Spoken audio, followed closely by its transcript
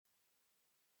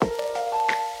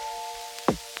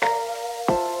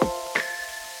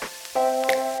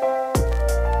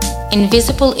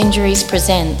Invisible Injuries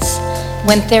presents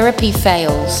When Therapy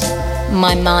Fails,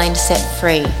 My Mind Set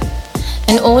Free,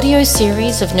 an audio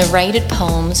series of narrated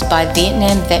poems by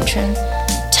Vietnam veteran,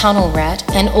 tunnel rat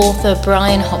and author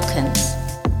Brian Hopkins.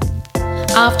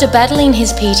 After battling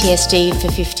his PTSD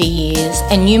for 50 years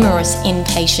and numerous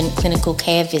inpatient clinical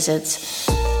care visits,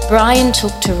 Brian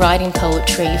took to writing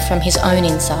poetry from his own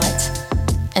insights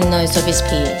and those of his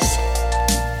peers.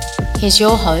 Here's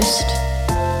your host,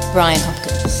 Brian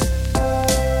Hopkins.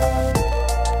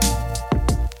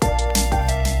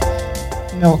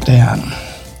 Meltdown.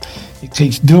 It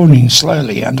keeps building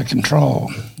slowly under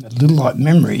control, a little like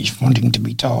memories wanting to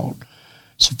be told.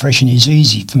 Suppression is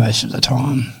easy for most of the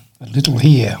time. A little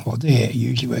here or there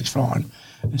usually works fine.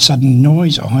 A sudden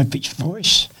noise or high-pitched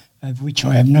voice over which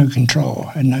I have no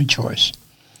control and no choice.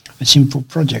 A simple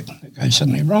project that goes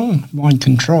suddenly wrong, mind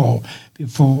control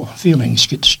before feelings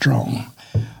get strong.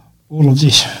 All of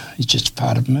this is just a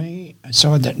part of me, a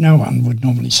side that no one would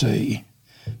normally see.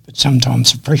 But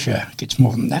sometimes the pressure gets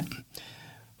more than that,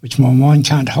 which my mind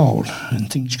can't hold, and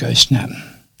things go snap.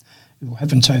 It will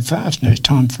happen so fast, no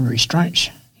time for restraints,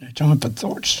 no time for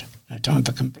thoughts, no time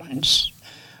for complaints.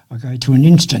 I go to an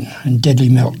instant and deadly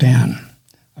meltdown.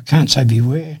 I can't say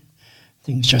beware,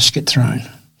 things just get thrown.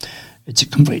 It's a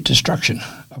complete destruction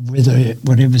of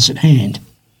whatever's at hand.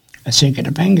 A second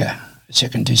of anger, a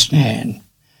second to stand.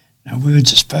 No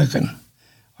words are spoken.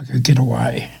 I could get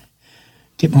away.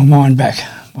 Get my mind back.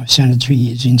 My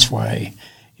sanity is in sway.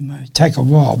 It may take a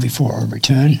while before I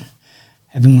return.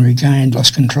 Having regained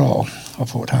lost control, I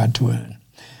fought hard to earn.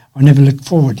 I never look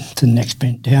forward to the next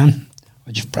bent down.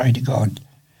 I just pray to God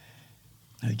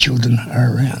no children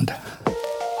are around.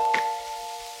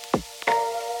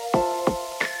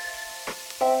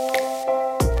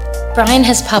 Brian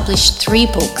has published 3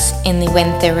 books in the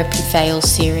When Therapy Fails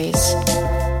series.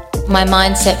 My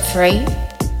Mind Set Free,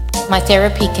 My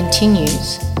Therapy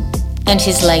Continues, and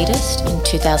his latest, in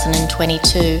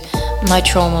 2022, My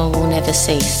Trauma Will Never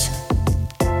Cease.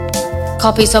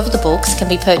 Copies of the books can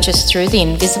be purchased through the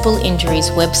Invisible Injuries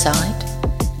website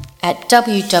at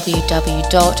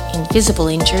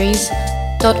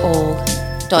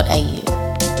www.invisibleinjuries.org.au.